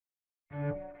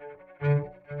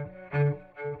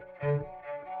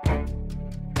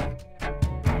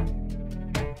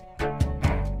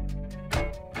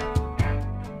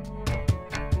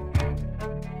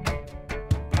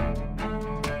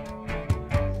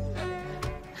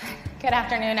Good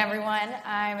afternoon, everyone.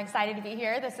 I'm excited to be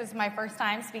here. This is my first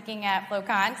time speaking at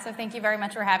FloCon, so thank you very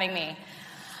much for having me.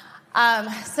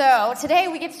 So today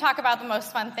we get to talk about the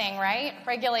most fun thing, right?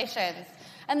 Regulations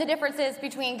and the differences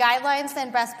between guidelines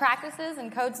and best practices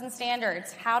and codes and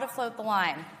standards, how to float the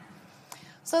line.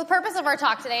 So the purpose of our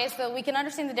talk today is so we can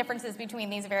understand the differences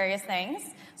between these various things,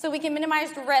 so we can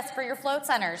minimize the risk for your float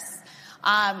centers.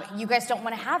 You guys don't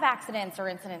want to have accidents or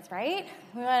incidents, right?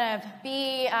 We want to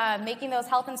be making those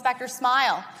health inspectors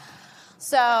smile.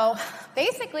 So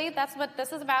basically, that's what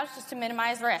this is about, is just to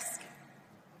minimize risk.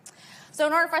 So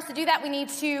in order for us to do that, we need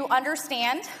to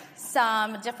understand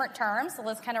some different terms. So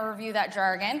let's kind of review that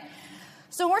jargon.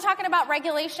 So when we're talking about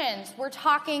regulations, we're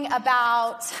talking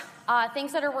about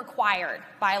things that are required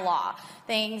by law,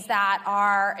 things that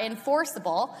are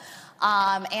enforceable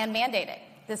and mandated.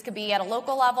 This could be at a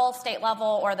local level, state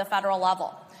level, or the federal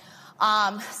level.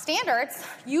 Standards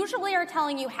usually are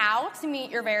telling you how to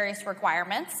meet your various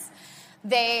requirements.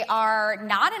 They are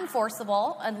not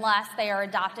enforceable unless they are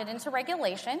adopted into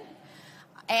regulation.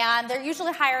 And they're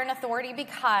usually higher in authority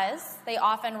because they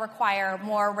often require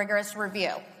more rigorous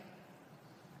review.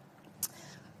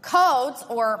 Codes,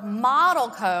 or model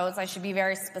codes, I should be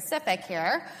very specific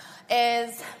here,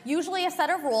 is usually a set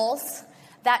of rules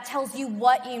that tells you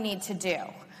what you need to do.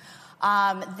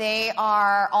 They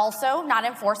are also not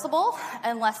enforceable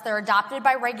unless they're adopted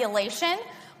by regulation,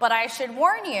 but I should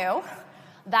warn you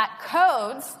that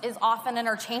codes is often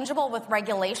interchangeable with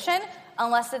regulation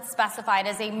unless it's specified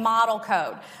as a model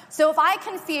code. So if I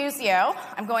confuse you,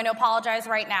 I'm going to apologize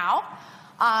right now.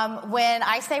 When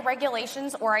I say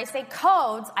regulations or I say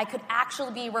codes, I could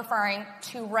actually be referring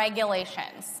to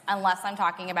regulations unless I'm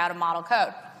talking about a model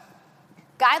code.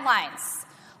 Guidelines.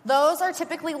 Those are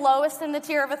typically lowest in the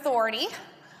tier of authority.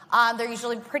 They're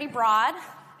usually pretty broad.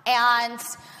 And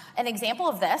an example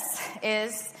of this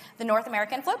is the North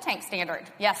American Float Tank Standard.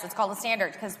 Yes, it's called a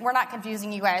standard because we're not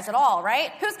confusing you guys at all,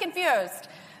 right? Who's confused?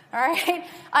 All right?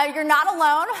 You're not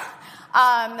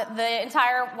alone. The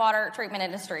entire water treatment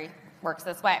industry works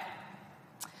this way.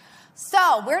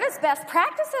 So where does best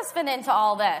practices fit into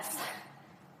all this?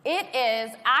 It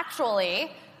is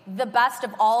actually the best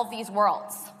of all of these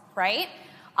worlds, right?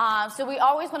 So we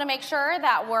always want to make sure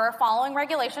that we're following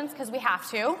regulations because we have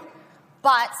to,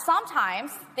 but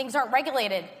sometimes things aren't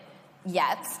regulated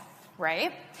yet,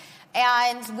 right?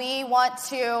 And we want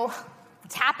to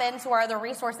tap into our other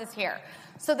resources here.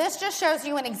 So this just shows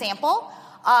you an example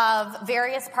of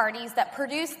various parties that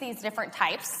produce these different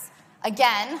types.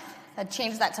 Again, I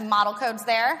changed that to model codes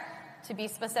there to be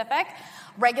specific.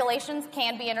 Regulations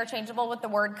can be interchangeable with the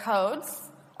word codes.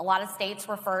 A lot of states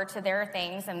refer to their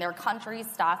things and their country's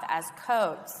stuff as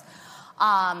codes.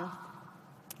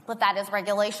 But that is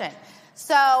regulation.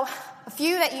 So a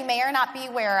few that you may or not be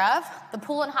aware of, the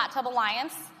Pool and Hot Tub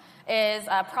Alliance is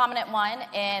a prominent one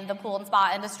in the pool and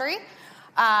spa industry.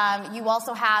 You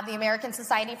also have the American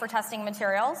Society for Testing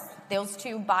Materials. Those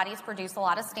two bodies produce a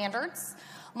lot of standards.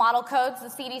 Model codes, the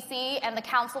CDC, and the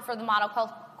Council for the Model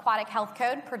Aquatic Health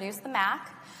Code produce the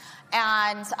MAC.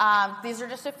 And these are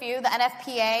just a few. The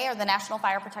NFPA, or the National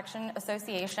Fire Protection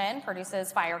Association,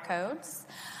 produces fire codes.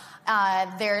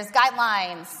 There's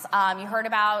guidelines. You heard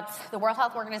about the World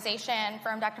Health Organization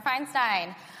from Dr.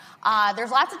 Feinstein.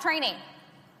 There's lots of training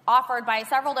offered by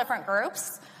several different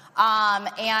groups.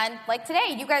 And like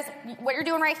today, you guys, what you're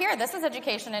doing right here, this is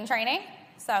education and training.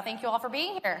 So thank you all for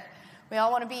being here. We all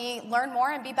want to learn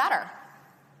more and be better.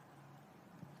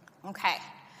 Okay.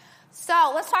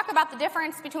 So let's talk about the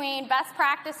difference between best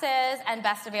practices and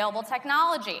best available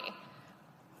technology.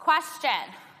 Question,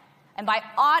 and by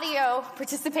audio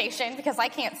participation, because I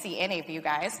can't see any of you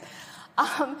guys,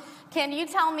 can you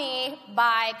tell me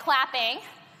by clapping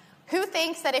who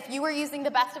thinks that if you were using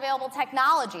the best available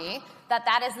technology,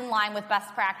 that is in line with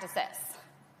best practices?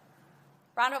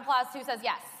 Round of applause who says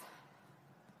yes.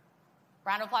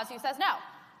 Round of applause who says no.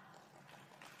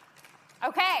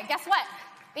 Okay, guess what?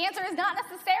 The answer is not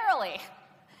necessarily.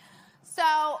 So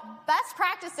best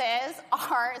practices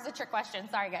are, is a trick question,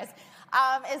 sorry guys,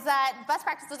 is that best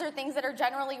practices are things that are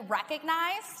generally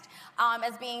recognized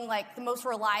as being like the most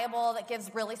reliable, that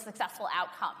gives really successful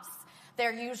outcomes.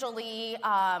 They're usually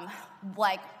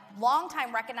like long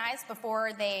time recognized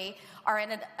before they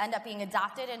end up being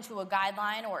adopted into a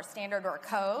guideline or a standard or a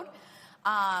code,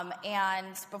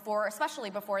 and especially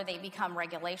before they become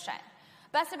regulation.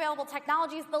 Best available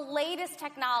technology is the latest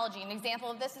technology. An example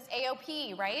of this is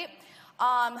AOP, right?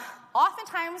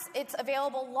 Oftentimes, it's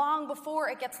available long before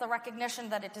it gets the recognition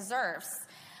that it deserves.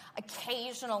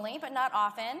 Occasionally, but not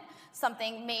often,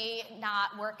 something may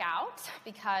not work out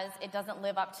because it doesn't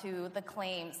live up to the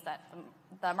claims that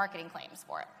the marketing claims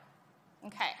for it.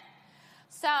 Okay.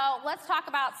 So let's talk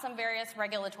about some various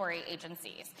regulatory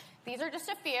agencies. These are just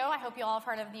a few. I hope you all have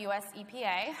heard of the US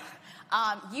EPA.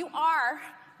 You are,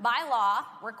 by law,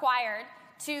 required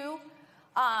to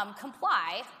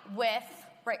comply with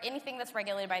anything that's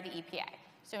regulated by the EPA.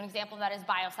 So an example of that is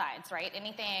biocides, right?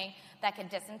 Anything that can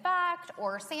disinfect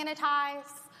or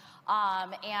sanitize.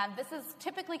 And this is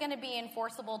typically going to be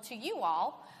enforceable to you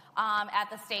all at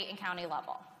the state and county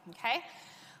level, okay?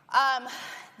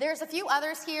 There's a few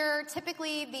others here.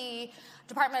 Typically, the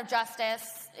Department of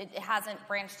Justice, it hasn't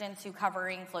branched into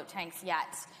covering float tanks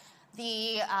yet.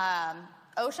 The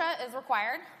OSHA is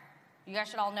required. You guys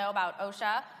should all know about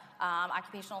OSHA.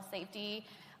 Occupational Safety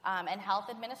and Health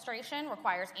Administration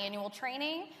requires annual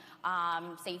training,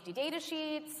 safety data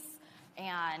sheets,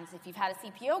 and if you've had a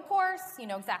CPO course, you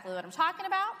know exactly what I'm talking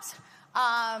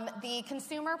about. The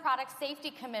Consumer Product Safety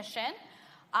Commission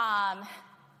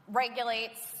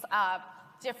regulates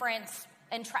different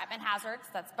entrapment hazards.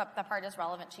 That part is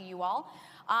relevant to you all.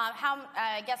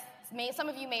 I guess some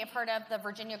of you may have heard of the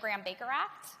Virginia Graham-Baker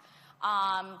Act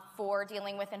for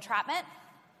dealing with entrapment.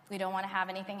 We don't want to have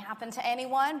anything happen to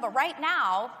anyone, but right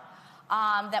now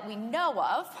that we know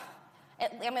of,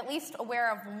 I'm at least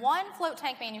aware of one float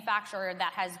tank manufacturer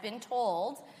that has been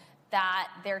told that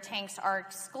their tanks are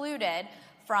excluded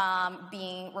from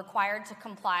being required to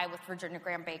comply with Virginia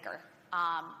Graham-Baker.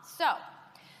 So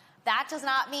that does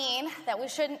not mean that we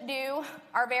shouldn't do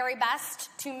our very best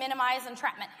to minimize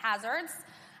entrapment hazards.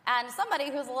 And somebody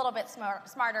who's a little bit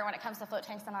smarter when it comes to float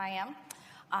tanks than I am,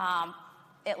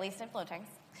 at least in float tanks,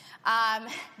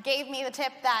 gave me the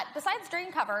tip that besides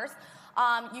drain covers,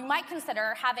 you might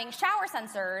consider having shower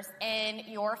sensors in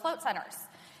your float centers.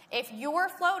 If your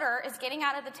floater is getting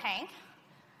out of the tank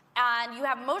and you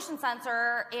have a motion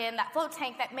sensor in that float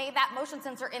tank, that motion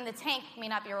sensor in the tank may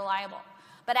not be reliable.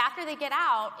 But after they get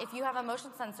out, if you have a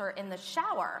motion sensor in the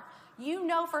shower, you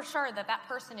know for sure that that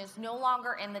person is no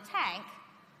longer in the tank,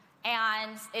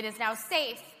 and it is now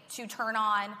safe to turn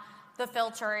on the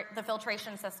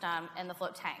filtration system in the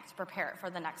float tank to prepare it for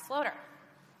the next floater.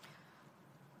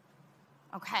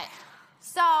 Okay,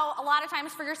 so a lot of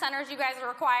times for your centers, you guys are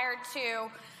required to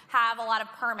have a lot of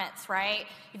permits, right?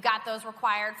 You've got those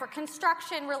required for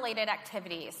construction-related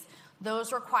activities,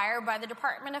 those required by the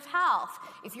Department of Health.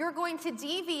 If you're going to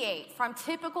deviate from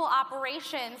typical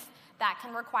operations, that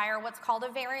can require what's called a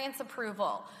variance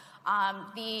approval.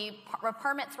 The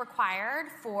permits required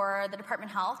for the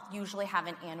Department of Health usually have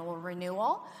an annual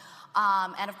renewal.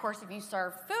 And of course, if you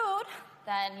serve food,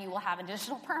 then you will have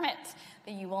additional permits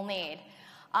that you will need.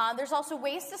 There's also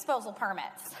waste disposal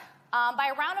permits.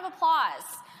 By a round of applause,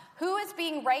 who is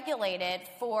being regulated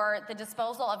for the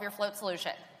disposal of your float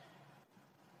solution?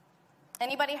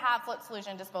 Anybody have float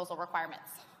solution disposal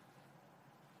requirements?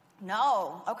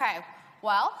 No. Okay.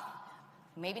 Well,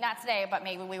 maybe not today, but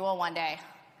maybe we will one day.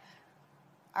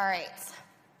 All right.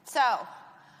 So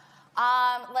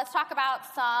let's talk about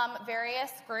some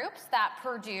various groups that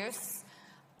produce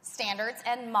standards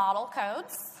and model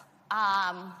codes.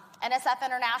 NSF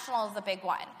International is the big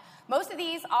one. Most of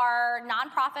these are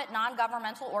nonprofit,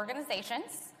 non-governmental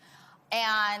organizations.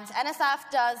 And NSF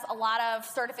does a lot of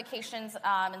certifications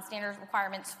and standards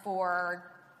requirements for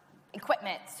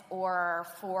equipment or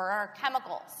for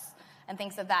chemicals and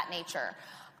things of that nature.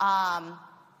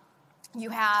 You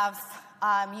have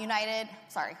you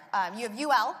have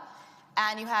UL,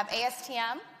 and you have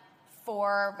ASTM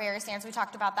for various standards. We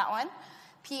talked about that one.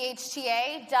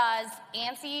 PHTA does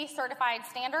ANSI certified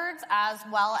standards as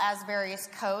well as various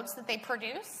codes that they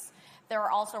produce. They're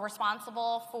also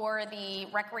responsible for the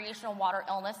Recreational Water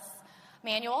Illness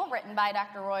Manual written by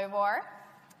Dr. Roy Vore.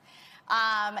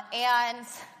 And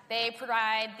they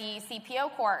provide the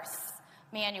CPO course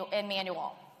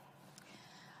manual.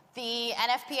 The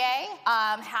NFPA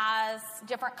has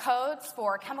different codes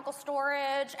for chemical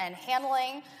storage and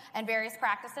handling and various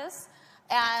practices.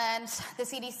 And the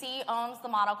CDC owns the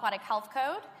Model Aquatic Health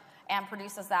Code and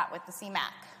produces that with the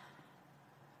CMAQ.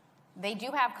 They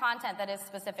do have content that is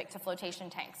specific to flotation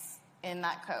tanks in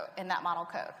that code, in that model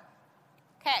code.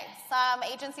 Okay, some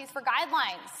agencies for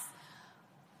guidelines.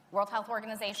 World Health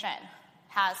Organization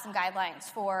has some guidelines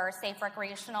for safe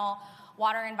recreational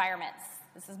water environments.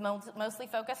 This is mostly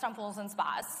focused on pools and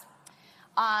spas.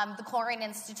 The Chlorine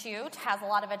Institute has a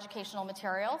lot of educational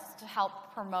materials to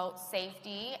help promote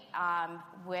safety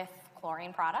with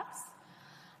chlorine products.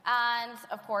 And,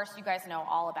 of course, you guys know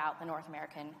all about the North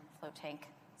American Float Tank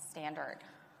Standard.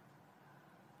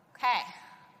 Okay,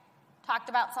 talked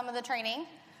about some of the training,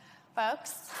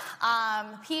 folks.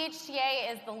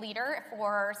 PHTA is the leader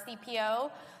for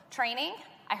CPO training.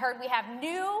 I heard we have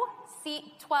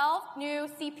 12 new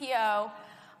CPO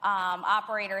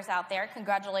operators out there.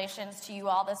 Congratulations to you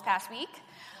all this past week.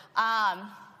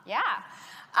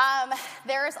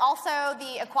 There is also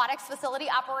the aquatics facility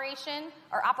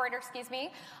operator,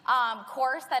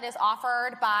 course that is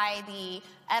offered by the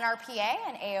NRPA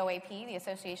and AOAP, the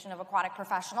Association of Aquatic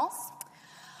Professionals.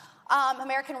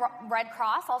 American Red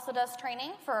Cross also does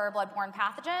training for bloodborne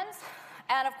pathogens.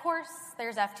 And of course,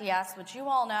 there's FTS, which you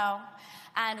all know.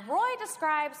 And Roy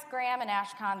describes Graham and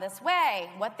Ashcon this way.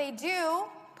 What they do,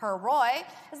 per Roy,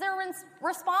 is they're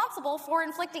responsible for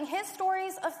inflicting his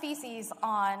stories of feces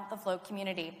on the float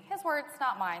community. His words,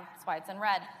 not mine. That's why it's in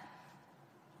red.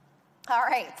 All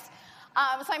right.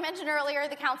 So I mentioned earlier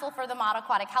the Council for the Model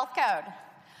Aquatic Health Code.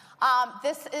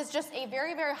 This is just a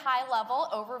very, very high-level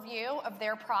overview of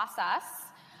their process,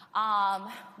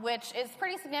 which is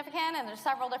pretty significant, and there's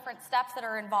several different steps that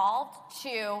are involved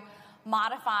to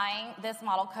modifying this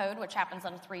model code, which happens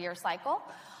on a 3-year cycle.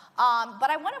 But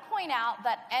I want to point out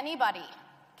that anybody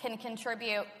can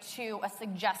contribute to a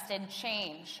suggested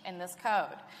change in this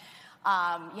code.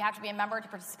 You have to be a member to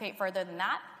participate further than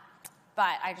that,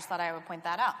 but I just thought I would point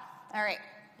that out. All right,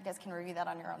 you guys can review that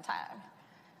on your own time.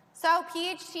 So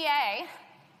PHTA,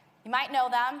 you might know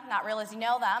them, not realize you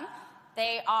know them.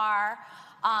 They are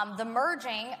the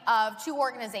merging of two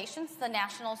organizations, the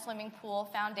National Swimming Pool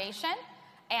Foundation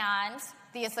and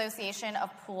the Association of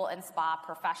Pool and Spa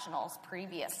Professionals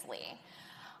previously.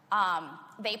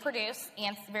 They produce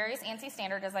various ANSI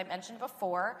standards, as I mentioned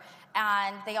before,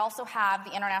 and they also have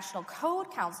the International Code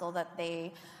Council that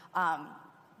they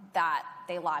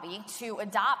lobby to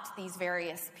adopt these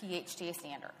various PHTA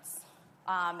standards,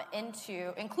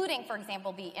 including, for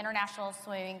example, the International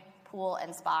Swimming Pool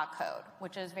and Spa Code,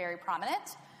 which is very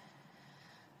prominent.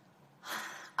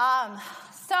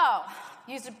 So,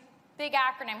 use a big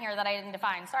acronym here that I didn't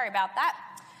define. Sorry about that.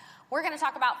 We're going to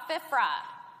talk about FIFRA.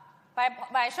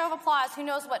 By a show of applause, who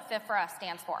knows what FIFRA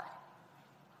stands for?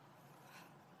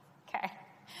 Okay.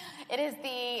 It is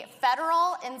the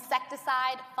Federal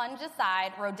Insecticide,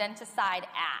 Fungicide, Rodenticide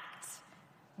Act.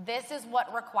 This is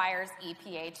what requires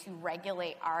EPA to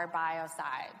regulate our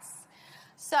biocides.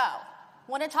 So, I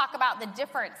want to talk about the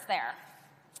difference there.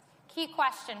 Key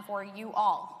question for you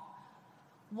all.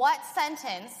 What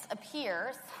sentence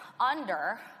appears on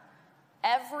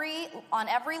every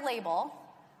label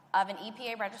of an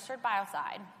EPA-registered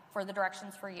biocide for the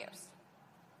directions for use?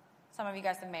 Some of you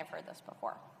guys may have heard this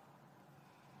before.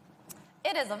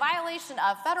 It is a violation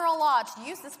of federal law to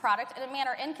use this product in a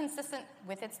manner inconsistent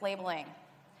with its labeling.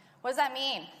 What does that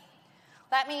mean?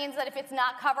 That means that if it's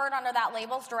not covered under that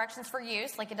label's directions for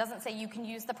use, like it doesn't say you can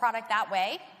use the product that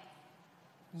way,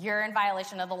 you're in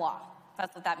violation of the law.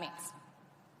 That's what that means.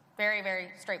 Very, very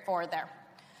straightforward there.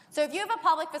 So if you have a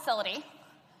public facility,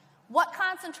 what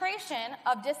concentration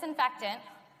of disinfectant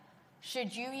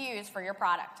should you use for your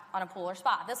product on a pool or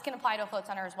spa? This can apply to a float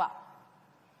center as well.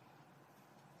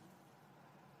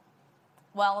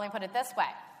 Well, let me put it this way.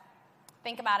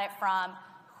 Think about it from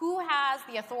who has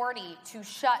the authority to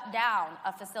shut down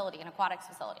a facility, an aquatics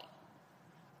facility?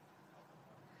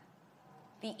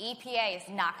 The EPA is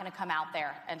not going to come out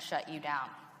there and shut you down.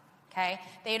 Okay?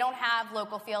 They don't have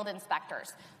local field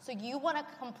inspectors. So you want to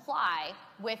comply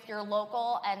with your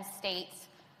local and state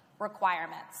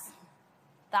requirements.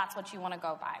 That's what you want to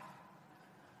go by.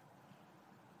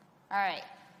 All right.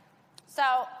 So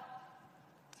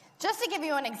just to give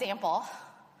you an example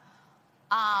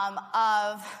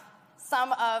of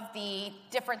some of the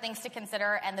different things to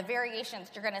consider and the variations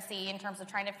you're going to see in terms of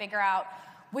trying to figure out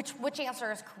which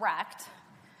answer is correct,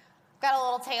 I've got a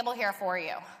little table here for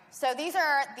you. So these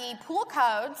are the pool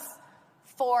codes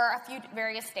for a few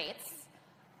various states,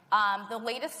 the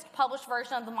latest published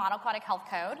version of the Model Aquatic Health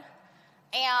Code,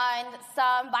 and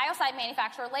some biocide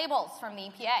manufacturer labels from the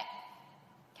EPA.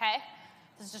 Okay?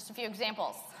 This is just a few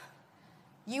examples.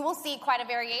 You will see quite a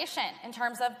variation in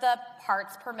terms of the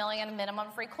parts per million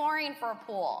minimum free chlorine for a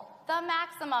pool, the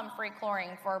maximum free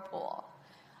chlorine for a pool,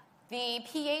 the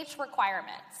pH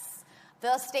requirements,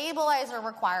 the stabilizer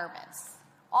requirements.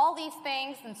 All these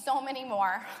things and so many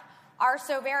more are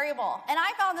so variable. And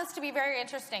I found this to be very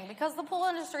interesting because the pool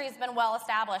industry has been well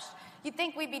established. You'd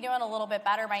think we'd be doing a little bit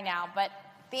better by now, but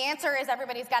the answer is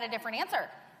everybody's got a different answer.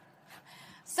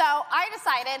 So I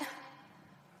decided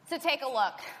to take a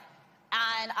look.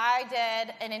 And I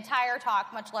did an entire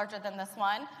talk, much larger than this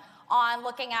one, on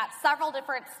looking at several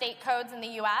different state codes in the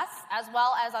U.S., as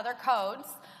well as other codes,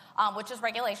 which is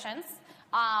regulations,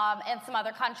 in some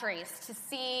other countries, to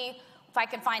see if I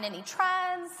could find any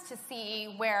trends, to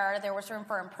see where there was room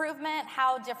for improvement,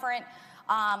 how different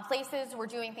places were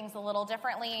doing things a little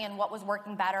differently, and what was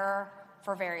working better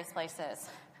for various places.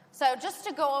 So just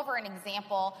to go over an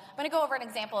example, I'm going to go over an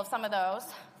example of some of those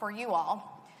for you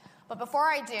all. But before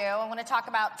I do, I want to talk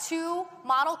about two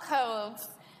model codes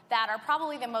that are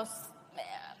probably the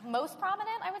most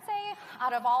prominent, I would say,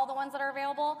 out of all the ones that are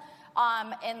available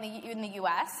in the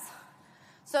U.S.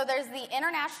 So there's the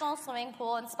International Swimming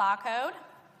Pool and Spa Code,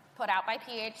 put out by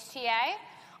PHTA.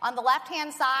 On the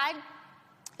left-hand side,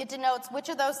 it denotes which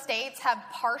of those states have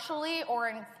partially or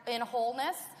in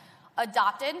wholeness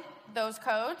adopted those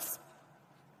codes.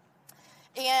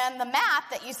 And the map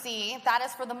that you see, that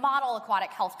is for the Model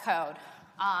Aquatic Health Code,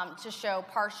 to show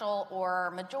partial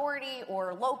or majority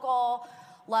or local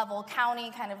level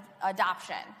county kind of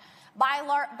adoption. By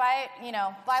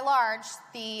large,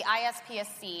 the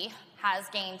ISPSC has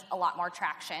gained a lot more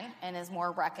traction and is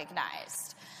more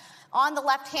recognized. On the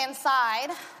left-hand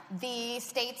side, the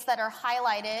states that are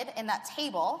highlighted in that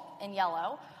table in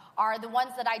yellow are the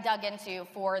ones that I dug into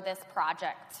for this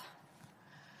project.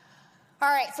 All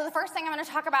right, so the first thing I'm going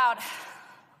to talk about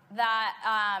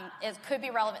that is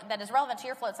relevant to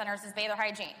your float centers is bather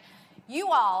hygiene.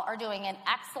 You all are doing an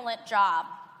excellent job.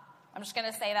 I'm just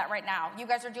going to say that right now. You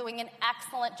guys are doing an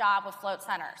excellent job with float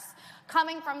centers.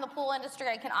 Coming from the pool industry,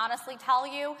 I can honestly tell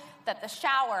you that the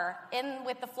shower in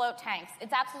with the float tanks,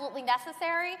 it's absolutely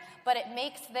necessary, but it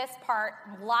makes this part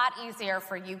a lot easier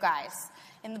for you guys.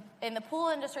 In the pool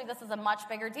industry, this is a much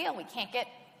bigger deal. We can't get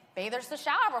bathers to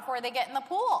shower before they get in the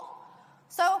pool.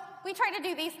 So we try to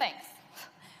do these things.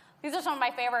 These are some of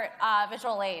my favorite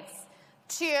visual aids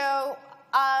to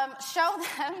show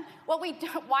them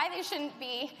why they shouldn't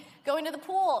be going to the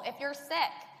pool if you're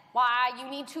sick, why you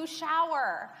need to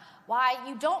shower, why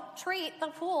you don't treat the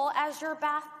pool as your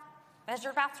bath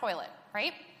toilet,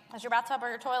 right? As your bathtub or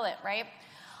your toilet, right?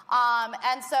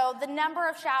 And so the number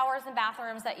of showers and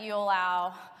bathrooms that you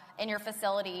allow in your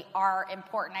facility are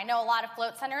important. I know a lot of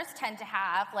float centers tend to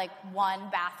have like one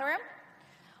bathroom,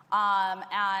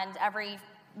 and every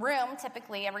room,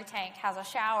 typically every tank, has a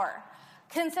shower.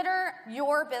 Consider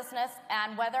your business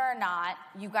and whether or not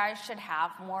you guys should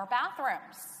have more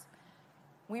bathrooms.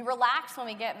 We relax when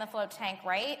we get in the float tank,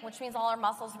 right? Which means all our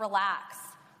muscles relax.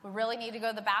 We really need to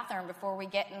go to the bathroom before we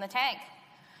get in the tank.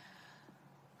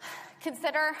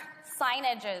 Consider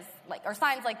signs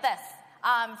like this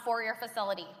for your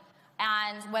facility,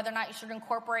 and whether or not you should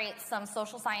incorporate some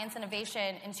social science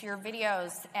innovation into your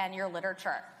videos and your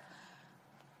literature.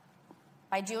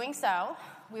 By doing so,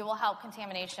 we will help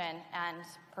contamination and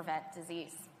prevent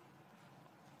disease.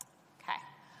 Okay.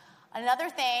 Another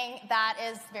thing that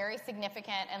is very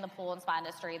significant in the pool and spa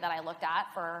industry that I looked at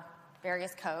for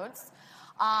various codes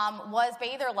was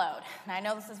bather load. And I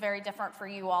know this is very different for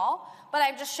you all, but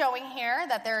I'm just showing here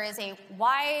that there is a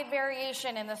wide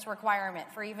variation in this requirement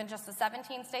for even just the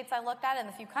 17 states I looked at and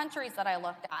the few countries that I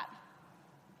looked at.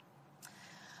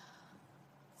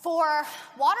 For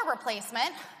water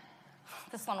replacement,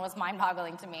 this one was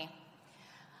mind-boggling to me.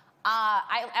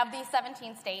 Of these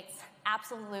 17 states,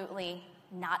 absolutely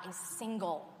not a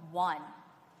single one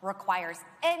requires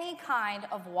any kind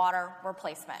of water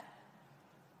replacement.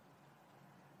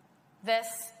 This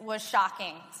was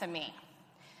shocking to me.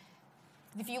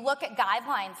 If you look at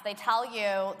guidelines, they tell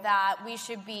you that we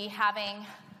should be having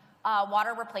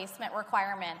water replacement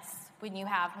requirements when you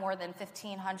have more than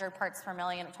 1,500 parts per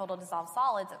million of total dissolved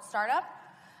solids at startup.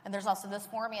 And there's also this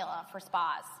formula for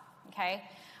spas, okay?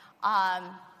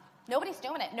 Nobody's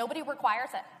doing it. Nobody requires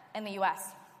it in the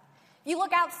U.S. You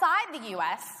look outside the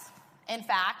U.S., in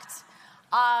fact,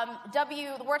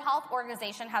 the World Health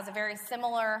Organization has a very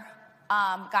similar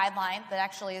guideline that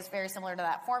actually is very similar to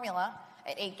that formula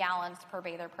at 8 gallons per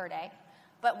bather per day.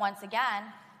 But once again,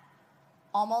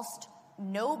 almost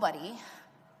nobody,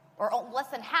 or less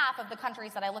than half of the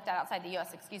countries that I looked at outside the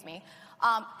U.S.,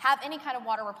 have any kind of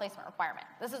water replacement requirement.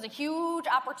 This is a huge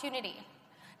opportunity.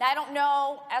 Now, I don't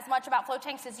know as much about float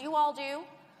tanks as you all do,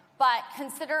 but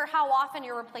consider how often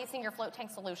you're replacing your float tank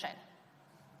solution.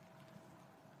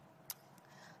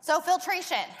 So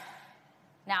filtration.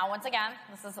 Now, once again,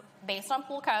 this is based on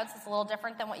pool codes. It's a little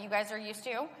different than what you guys are used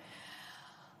to.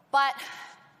 But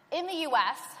in the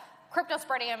U.S.,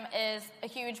 cryptosporidium is a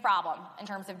huge problem in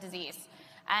terms of disease.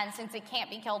 And since it can't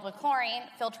be killed with chlorine,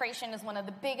 filtration is one of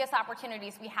the biggest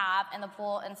opportunities we have in the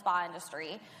pool and spa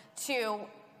industry to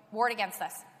ward against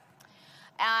this.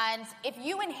 And if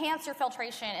you enhance your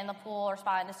filtration in the pool or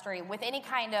spa industry with any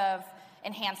kind of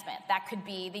enhancement, that could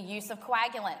be the use of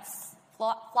coagulants,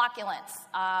 flocculants,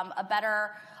 a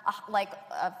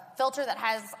filter that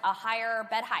has a higher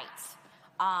bed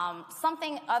height,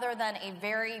 something other than a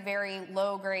very, very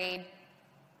low-grade,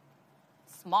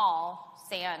 small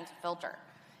sand filter.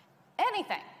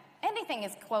 Anything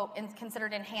is, quote,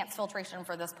 considered enhanced filtration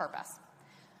for this purpose.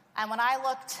 And when I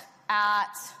looked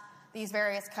at these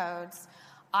various codes,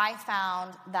 I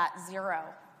found that 0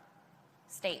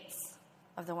 states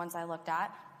of the ones I looked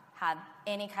at had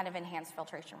any kind of enhanced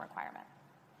filtration requirement.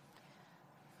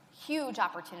 Huge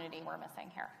opportunity we're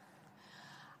missing here.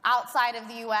 Outside of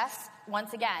the US,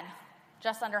 once again,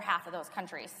 just under half of those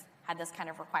countries had this kind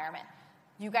of requirement.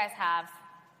 You guys have,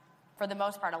 for the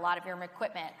most part, a lot of your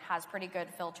equipment has pretty good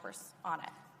filters on it.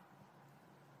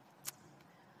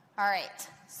 All right,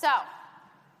 so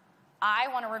I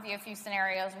want to review a few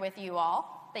scenarios with you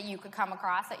all that you could come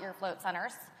across at your float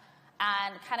centers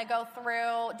and kind of go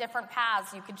through different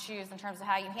paths you could choose in terms of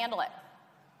how you handle it.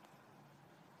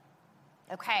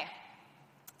 Okay,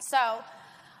 so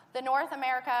the North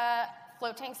America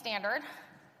Float Tank Standard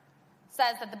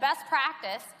says that the best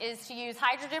practice is to use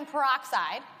hydrogen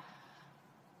peroxide.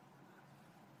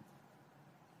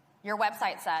 Your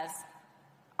website says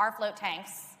our float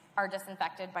tanks are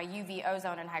disinfected by UV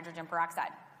ozone and hydrogen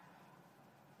peroxide.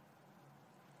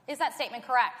 Is that statement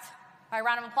correct? By a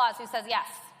round of applause, who says yes?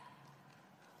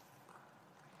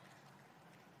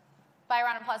 By a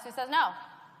round of applause, who says no?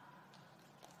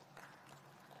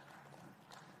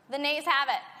 The nays have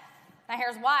it. Now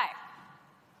here's why.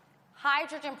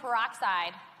 Hydrogen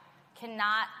peroxide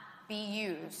cannot be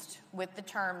used with the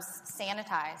terms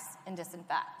sanitize and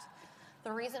disinfect.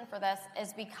 The reason for this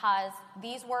is because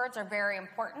these words are very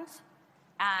important,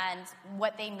 and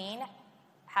what they mean,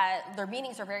 their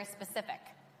meanings are very specific.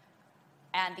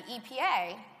 And the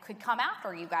EPA could come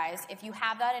after you guys if you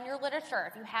have that in your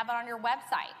literature, if you have it on your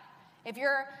website, if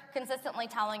you're consistently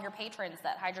telling your patrons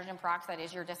that hydrogen peroxide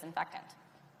is your disinfectant.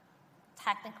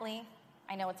 Technically,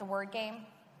 I know it's a word game,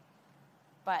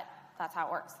 but that's how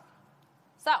it works.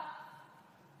 So,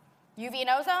 UV and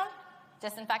ozone,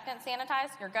 disinfectant, sanitize,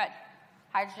 you're good.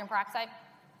 Hydrogen peroxide,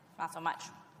 not so much.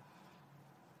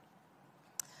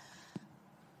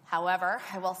 However,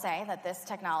 I will say that this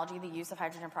technology, the use of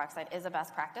hydrogen peroxide, is a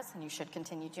best practice, and you should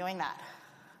continue doing that.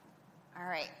 All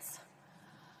right.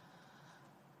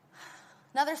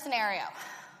 Another scenario.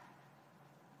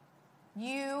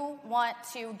 You want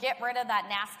to get rid of that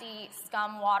nasty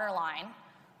scum water line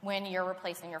when you're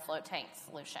replacing your float tank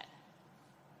solution.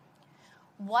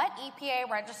 What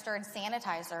EPA-registered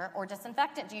sanitizer or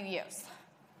disinfectant do you use?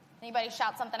 Anybody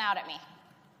shout something out at me?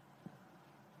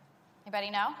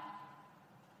 Anybody know?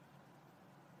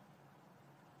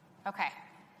 Okay.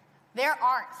 There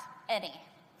aren't any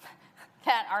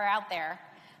that are out there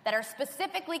that are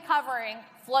specifically covering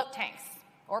float tanks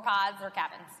or pods or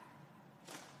cabins.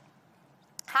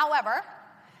 However,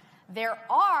 there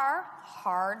are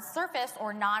hard surface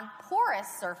or non-porous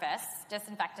surface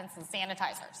disinfectants and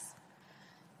sanitizers.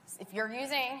 If you're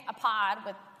using a pod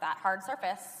with that hard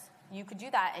surface, you could do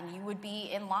that and you would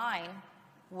be in line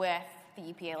with the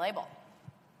EPA label.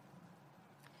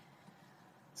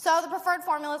 So the preferred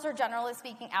formulas are, generally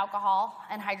speaking, alcohol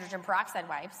and hydrogen peroxide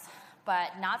wipes,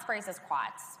 but not sprays as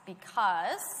quats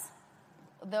because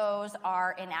those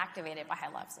are inactivated by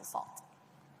high levels of salt.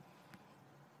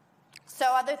 So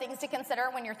other things to consider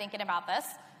when you're thinking about this,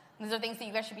 these are things that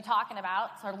you guys should be talking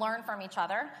about, so learn from each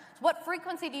other. So what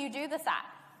frequency do you do this at?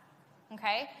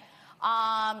 Okay?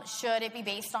 Should it be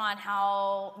based on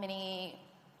how many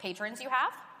patrons you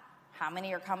have? How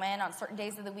many are coming on certain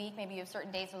days of the week? Maybe you have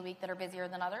certain days of the week that are busier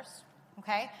than others.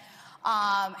 Okay?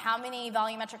 How many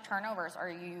volumetric turnovers are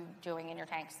you doing in your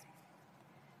tanks?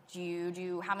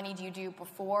 How many do you do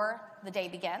before the day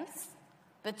begins?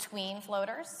 Between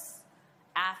floaters?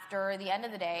 After the end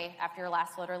of the day, after your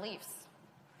last floater leaves?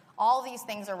 All these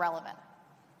things are relevant.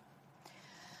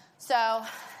 So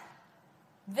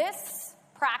this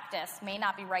practice may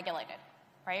not be regulated,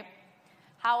 right?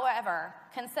 However,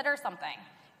 consider something.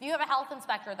 If you have a health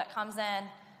inspector that comes in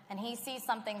and he sees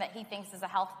something that he thinks is a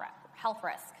health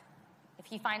risk, if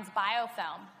he finds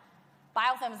biofilm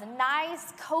is a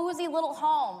nice, cozy little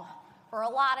home for a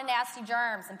lot of nasty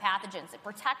germs and pathogens. It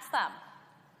protects them.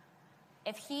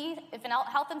 If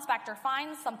a health inspector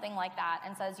finds something like that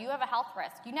and says, you have a health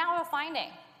risk, you now have a finding.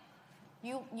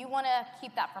 You want to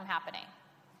keep that from happening.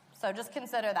 So just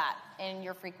consider that in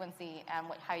your frequency and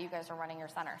how you guys are running your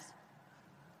centers.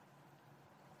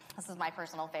 This is my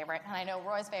personal favorite, and I know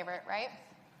Roy's favorite, right?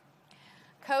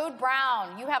 Code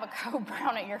Brown. You have a Code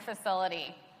Brown at your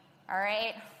facility, all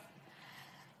right?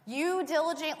 You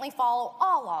diligently follow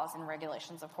all laws and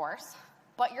regulations, of course,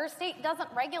 but your state doesn't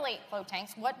regulate float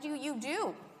tanks. What do?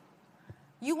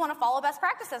 You want to follow best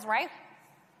practices, right?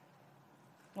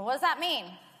 Well, what does that mean?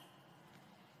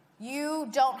 You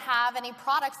don't have any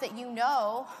products that you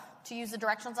know to use the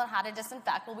directions on how to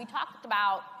disinfect. Well, we talked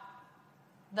about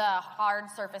the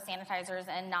hard surface sanitizers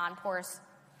and non-porous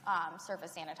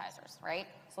surface sanitizers, right?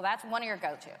 So that's one of your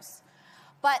go-tos.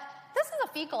 But this is a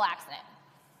fecal accident.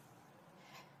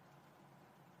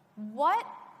 What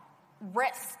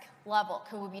risk level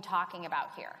could we be talking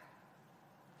about here?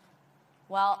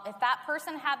 Well, if that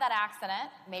person had that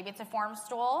accident, maybe it's a form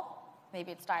stool,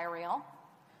 maybe it's diarrheal.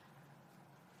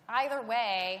 Either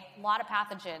way, a lot of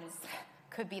pathogens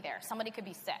could be there. Somebody could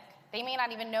be sick. They may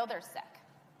not even know they're sick.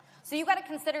 So you've got to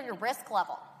consider your risk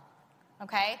level,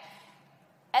 okay?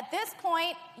 At this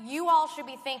point, you all should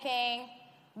be thinking,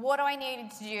 what do I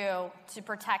need to do to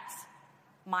protect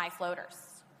my floaters,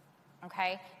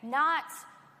 okay? Not,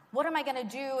 what am I going to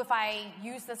do if I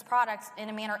use this product in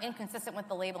a manner inconsistent with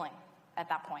the labeling at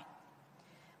that point?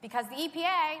 Because the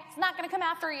EPA is not going to come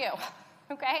after you,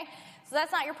 okay? So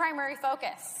that's not your primary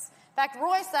focus. In fact,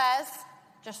 Roy says,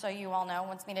 just so you all know,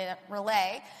 wants me to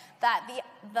relay, that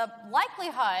the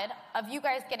likelihood of you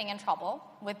guys getting in trouble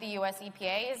with the US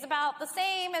EPA is about the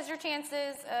same as your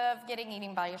chances of getting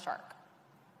eaten by a shark,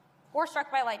 or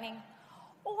struck by lightning,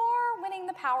 or winning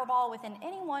the Powerball within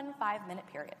any one 5-minute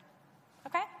period,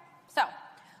 okay? So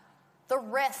the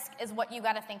risk is what you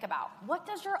got to think about. What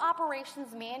does your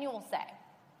operations manual say?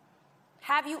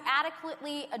 Have you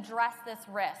adequately addressed this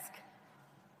risk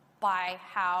by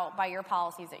your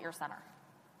policies at your center?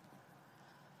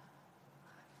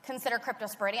 Consider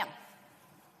cryptosporidium.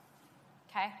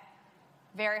 Okay?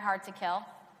 Very hard to kill.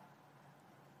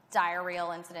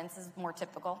 Diarrheal incidence is more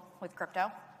typical with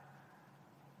crypto.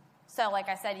 So, like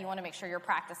I said, you want to make sure your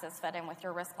practices fit in with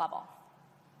your risk level.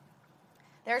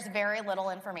 There's very little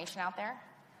information out there.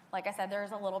 Like I said,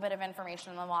 there's a little bit of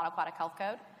information in the Model Aquatic Health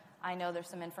Code. I know there's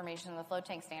some information in the float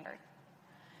tank standard.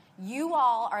 You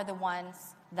all are the ones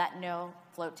that know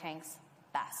float tanks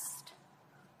best.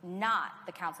 Not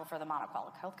the Council for the Model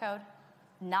Aquatic Health Code,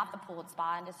 not the pool and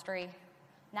spa industry,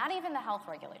 not even the health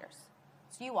regulators.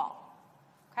 It's you all,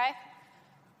 okay?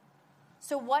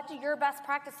 So what do your best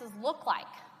practices look like?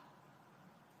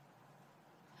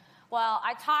 Well,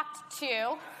 I talked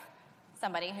to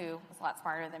somebody who was a lot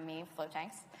smarter than me, float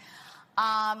tanks.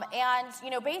 And,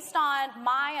 based on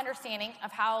my understanding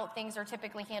of how things are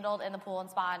typically handled in the pool and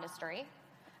spa industry,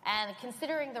 and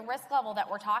considering the risk level that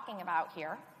we're talking about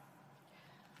here,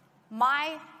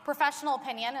 my professional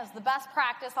opinion is the best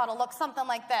practice ought to look something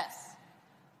like this.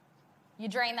 You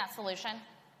drain that solution.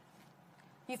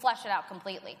 You flush it out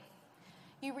completely.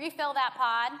 You refill that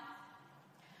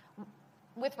pod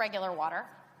with regular water,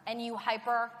 and you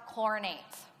hyperchlorinate.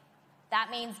 That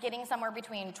means getting somewhere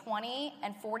between 20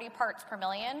 and 40 parts per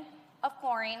million of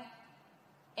chlorine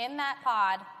in that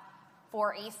pod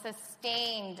for a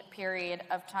sustained period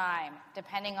of time,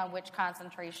 depending on which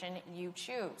concentration you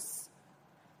choose.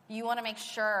 You want to make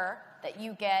sure that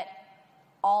you get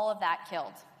all of that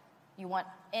killed. You want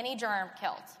any germ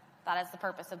killed. That is the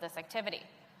purpose of this activity.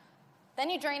 Then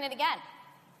you drain it again.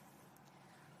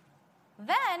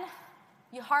 Then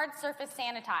you hard surface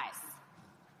sanitize.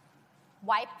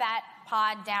 Wipe that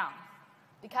pod down,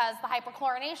 because the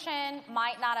hyperchlorination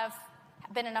might not have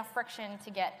been enough friction to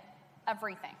get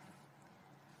everything.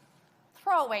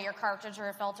 Throw away your cartridge or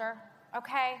your filter,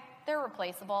 okay? They're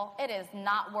replaceable. It is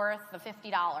not worth the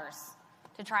 $50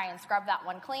 to try and scrub that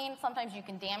one clean. Sometimes you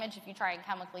can damage if you try and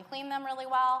chemically clean them really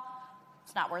well.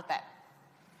 It's not worth it.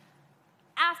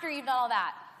 After you've done all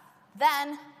that,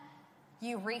 then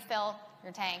you refill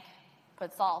your tank,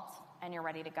 put salt, and you're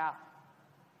ready to go.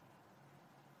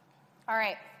 All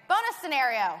right, bonus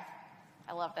scenario.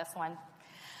 I love this one.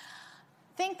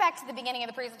 Think back to the beginning of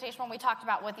the presentation when we talked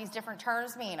about what these different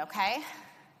terms mean, okay?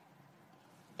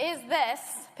 Is this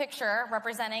picture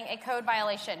representing a code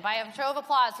violation? By a show of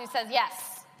applause, who says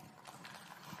yes?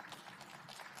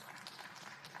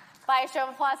 By a show of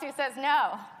applause, who says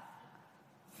no?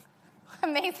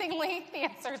 Amazingly, the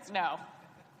answer is no.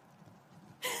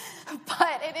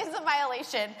 But it is a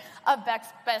violation of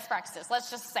best practices.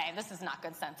 Let's just say this is not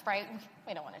good sense, right?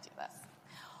 We don't want to do this.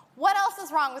 What else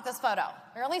is wrong with this photo?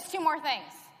 There are at least 2 more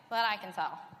things that I can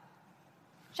tell.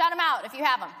 Shout them out if you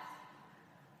have them.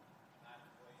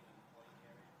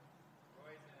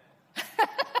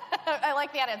 I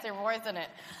like that answer, Roy's in it.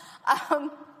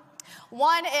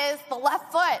 One is the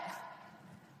left foot.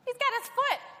 He's got his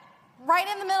foot right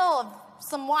in the middle of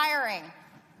some wiring.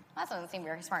 That doesn't seem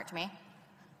very smart to me.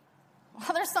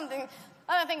 Well, there's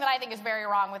another thing that I think is very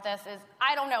wrong with this is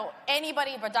I don't know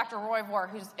anybody but Dr. Roy Vore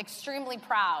who's extremely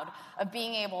proud of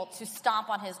being able to stomp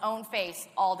on his own face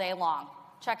all day long.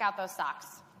 Check out those socks.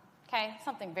 Okay?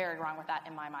 Something very wrong with that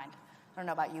in my mind. I don't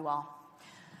know about you all.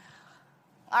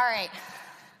 All right.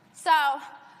 So,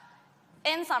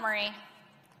 in summary,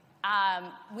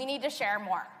 we need to share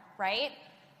more, right?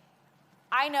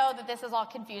 I know that this is all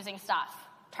confusing stuff.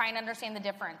 trying to understand the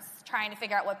difference, trying to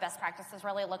figure out what best practices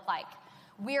really look like.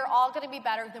 We're all going to be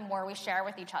better the more we share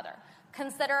with each other.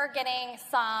 Consider getting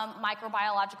some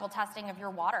microbiological testing of your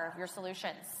water, of your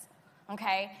solutions.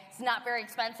 Okay? It's not very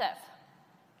expensive.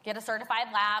 Get a certified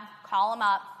lab, call them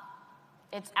up.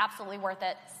 It's absolutely worth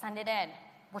it. Send it in.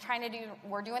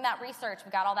 We're doing that research.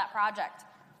 We've got that project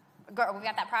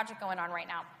going on right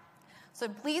now. So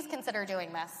please consider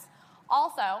doing this.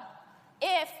 Also,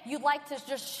 if you'd like to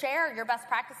just share your best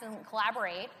practices and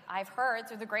collaborate, I've heard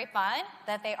through the grapevine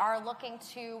that they are looking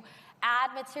to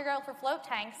add material for float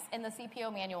tanks in the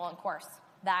CPO manual and course.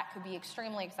 That could be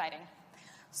extremely exciting.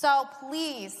 So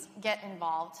please get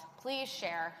involved. Please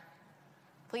share.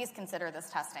 Please consider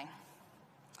this testing.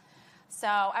 So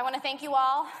I want to thank you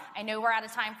all. I know we're out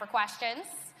of time for questions.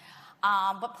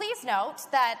 But please note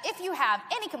that if you have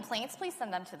any complaints, please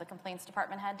send them to the complaints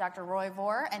department head, Dr. Roy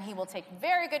Vore, and he will take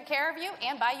very good care of you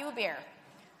and buy you a beer.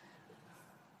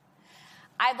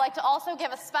 I'd like to also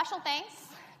give a special thanks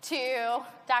to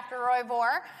Dr. Roy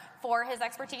Vore for his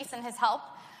expertise and his help.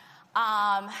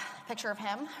 Picture of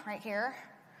him right here.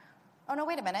 Oh, no,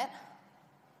 wait a minute.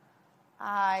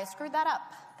 I screwed that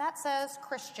up. That says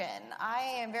Christian. I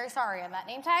am very sorry on that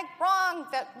name tag. Wrong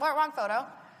photo.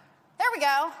 There we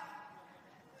go.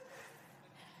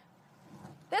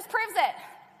 This proves it.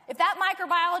 If that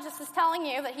microbiologist is telling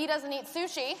you that he doesn't eat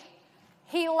sushi,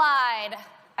 he lied.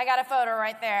 I got a photo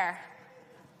right there.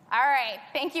 All right.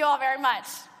 Thank you all very much.